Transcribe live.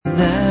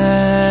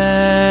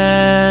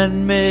that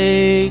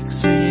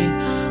makes me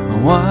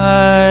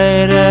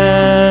white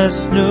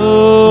as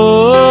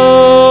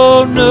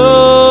snow.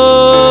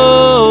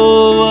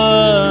 No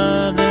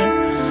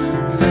other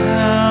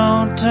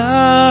fount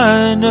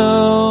I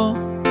know,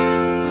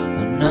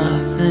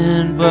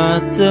 nothing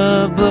but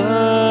the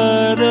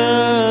blood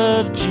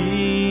of Jesus.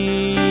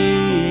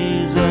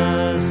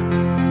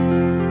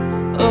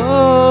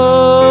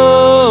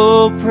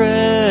 Oh,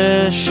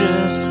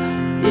 precious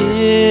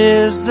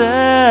is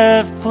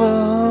that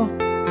flow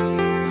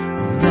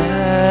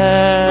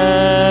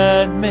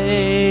that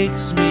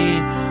makes me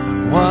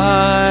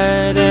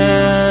white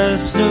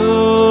as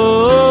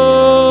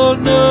snow.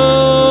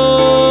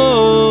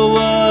 No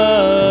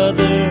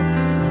other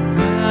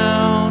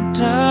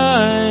fount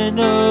I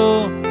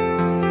know,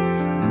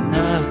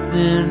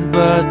 nothing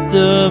but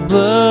the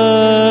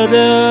blood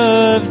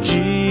of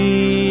Jesus.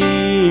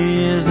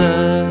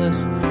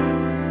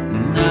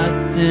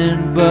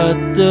 Nothing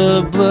but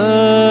the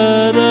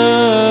blood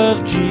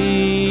of Jesus.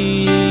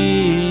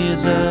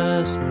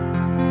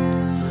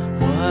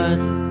 What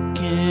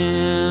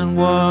can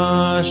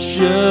wash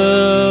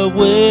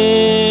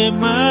away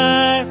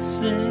my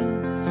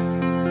sin?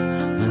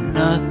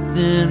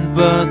 Nothing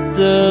but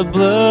the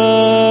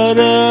blood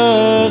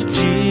of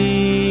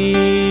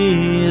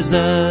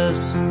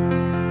Jesus.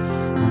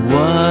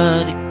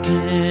 What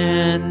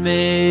can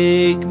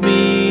make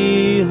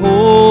me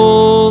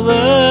whole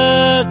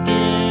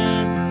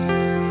again?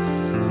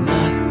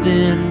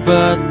 Nothing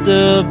but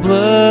the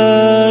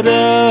blood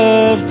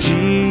of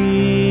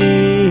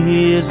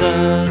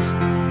Jesus.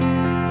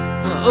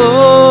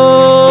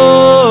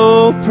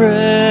 Oh,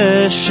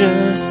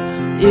 precious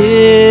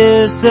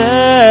is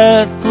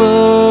that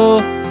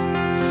flow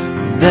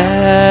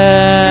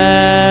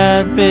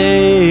that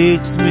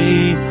makes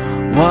me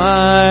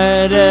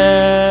white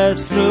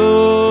as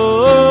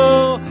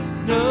snow.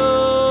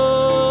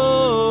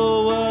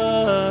 No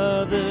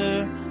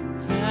other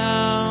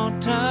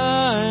fount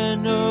I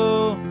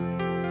know,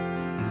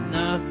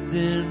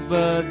 nothing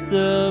but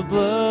the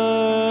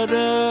blood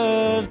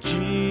of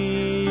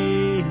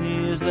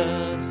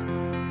Jesus.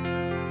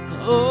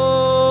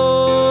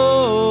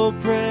 Oh,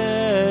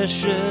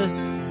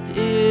 precious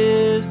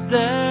is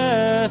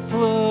that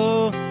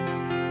flow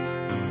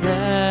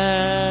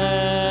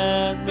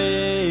that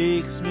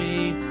makes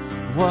me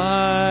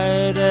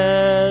white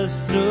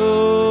as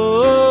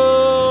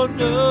snow.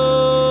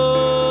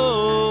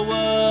 No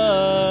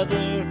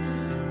other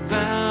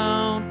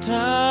fount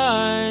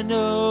I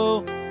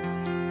know,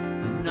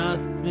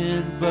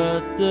 nothing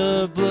but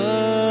the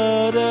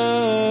blood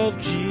of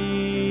Jesus.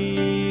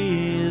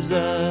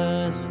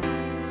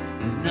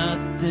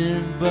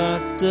 Nothing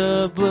but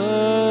the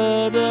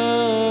blood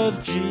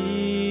of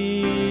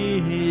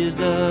Jesus.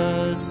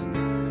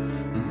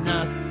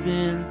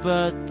 Nothing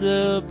but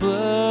the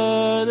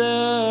blood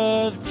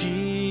of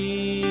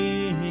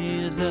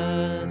Jesus.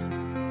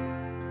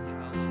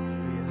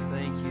 Hallelujah.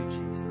 Thank you,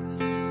 Jesus.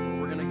 Well,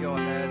 we're going to go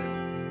ahead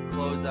and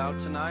close out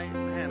tonight.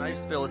 Man, I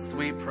just feel a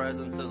sweet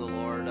presence of the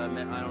Lord. I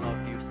don't know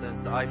if you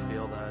sense, I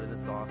feel that, and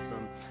it's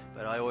awesome.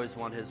 But I always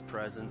want His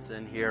presence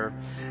in here.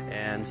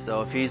 And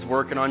so if He's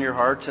working on your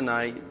heart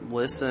tonight,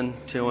 listen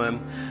to Him.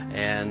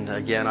 And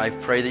again, I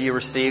pray that you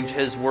received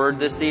His word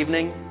this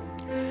evening,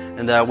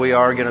 and that we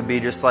are going to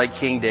be just like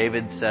King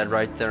David said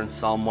right there in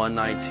Psalm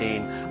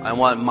 119. I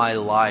want my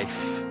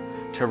life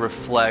to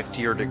reflect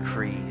your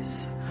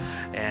decrees.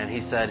 And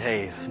he said,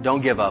 hey,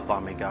 don't give up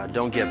on me, God.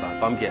 Don't give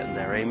up. I'm getting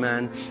there.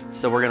 Amen.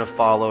 So we're going to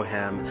follow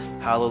Him.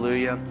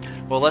 Hallelujah.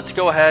 Well, let's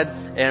go ahead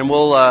and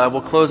we'll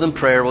close in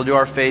prayer. We'll do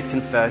our faith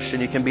confession.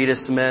 You can be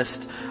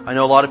dismissed. I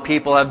know a lot of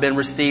people have been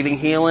receiving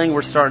healing.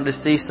 We're starting to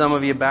see some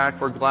of you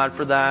back. We're glad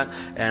for that.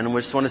 And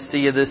we just want to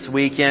see you this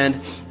weekend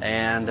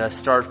and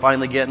start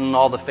finally getting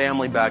all the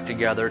family back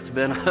together. It's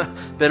been a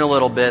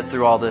little bit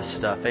through all this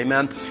stuff.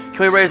 Amen. Can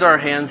we raise our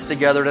hands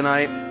together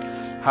tonight?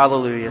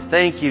 Hallelujah.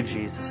 Thank you,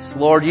 Jesus.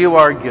 Lord, you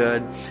are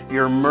good.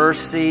 Your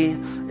mercy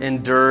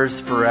endures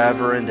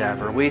forever and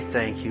ever. We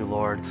thank you,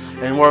 Lord.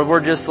 And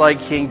we're just like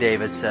King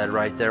David said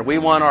right there. We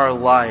want our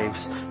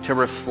lives to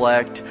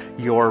reflect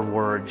your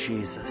word,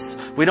 Jesus.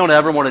 We don't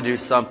ever want to do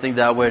something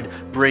that would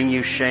bring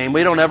you shame.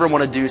 We don't ever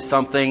want to do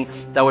something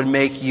that would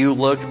make you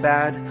look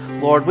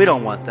bad. Lord, we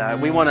don't want that.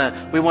 We want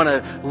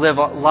to live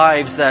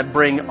lives that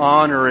bring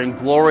honor and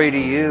glory to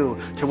you,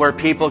 to where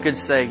people could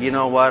say, you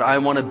know what, I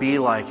want to be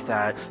like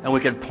that. And we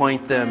could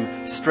point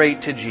them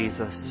straight to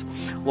Jesus.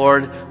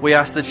 Lord, we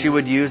ask that you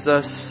would use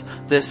us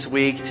this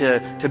week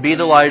to be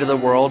the light of the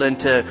world and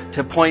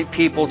to point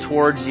people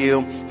towards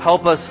you.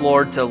 Help us,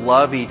 Lord, to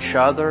love each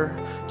other,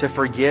 to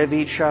forgive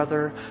each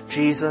other,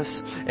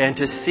 Jesus, and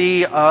to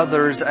see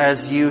others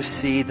as you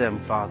see them,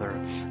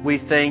 Father. We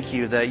thank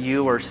you that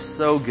you are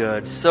so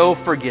good, so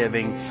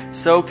forgiving,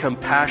 so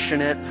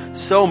compassionate,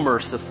 so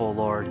merciful,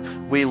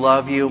 Lord. We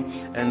love you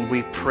and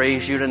we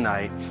praise you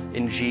tonight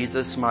in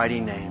Jesus'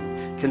 mighty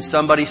name. Can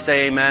somebody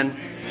say amen?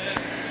 Amen.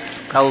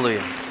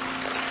 Hallelujah.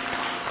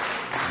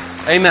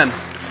 Amen.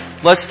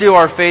 Let's do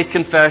our faith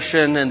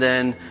confession and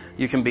then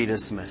you can be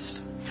dismissed.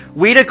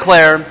 We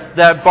declare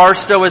that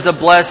Barstow is a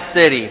blessed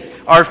city.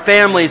 Our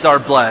families are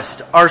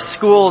blessed. Our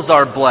schools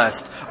are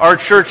blessed. Our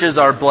churches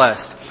are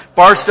blessed.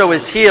 Barstow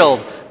is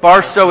healed.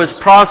 Barstow is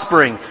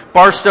prospering.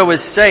 Barstow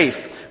is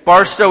safe.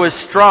 Barstow is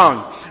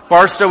strong.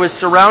 Barstow is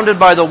surrounded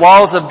by the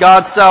walls of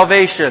God's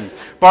salvation.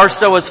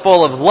 Barstow is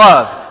full of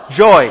love,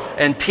 joy,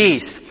 and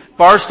peace.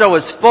 Barstow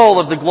is full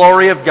of the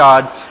glory of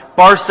God.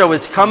 Barstow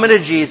is coming to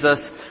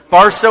Jesus.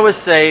 Barstow is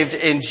saved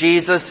in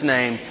Jesus'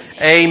 name.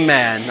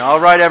 Amen. All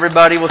right,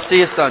 everybody. We'll see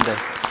you Sunday.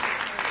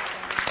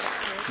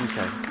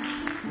 Okay.